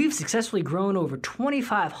 We've successfully grown over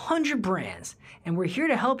 2,500 brands, and we're here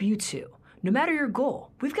to help you too. No matter your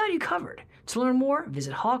goal, we've got you covered. To learn more,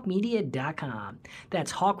 visit hawkmedia.com.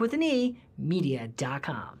 That's Hawk with an E,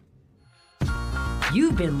 media.com.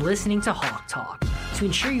 You've been listening to Hawk Talk. To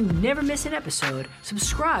ensure you never miss an episode,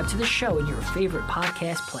 subscribe to the show in your favorite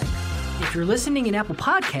podcast player. If you're listening in Apple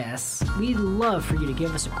Podcasts, we'd love for you to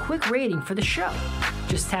give us a quick rating for the show.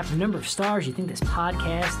 Just tap the number of stars you think this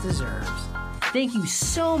podcast deserves. Thank you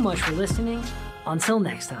so much for listening. Until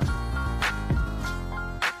next time.